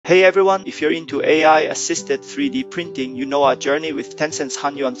Hey everyone, if you're into AI-assisted 3D printing, you know our journey with Tencent's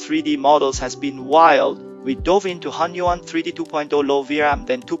Hunyuan3D models has been wild. We dove into Hunyuan3D 2.0 low VRAM,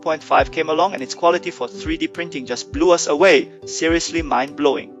 then 2.5 came along and its quality for 3D printing just blew us away. Seriously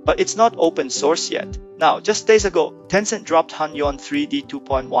mind-blowing. But it's not open source yet. Now, just days ago, Tencent dropped Hunyuan3D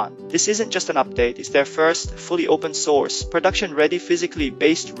 2.1. This isn't just an update, it's their first fully open source, production-ready physically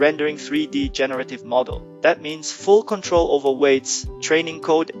based rendering 3D generative model. That means full control over weights, training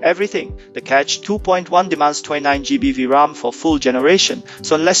code, everything. The catch, 2.1 demands 29 GB VRAM for full generation,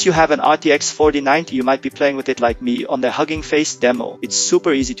 so unless you have an RTX 4090, you might be playing with it like me on the Hugging Face demo. It's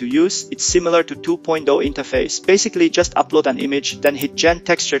super easy to use, it's similar to 2.0 interface. Basically just upload an image, then hit Gen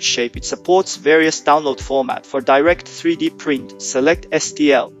Textured Shape. It supports various download format. For direct 3D print, select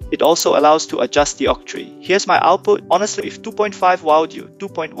STL. It also allows to adjust the octree. Here's my output. Honestly, if 2.5 wowed you,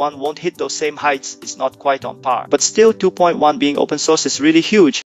 2.1 won't hit those same heights. It's not quite on par. But still, 2.1 being open source is really huge.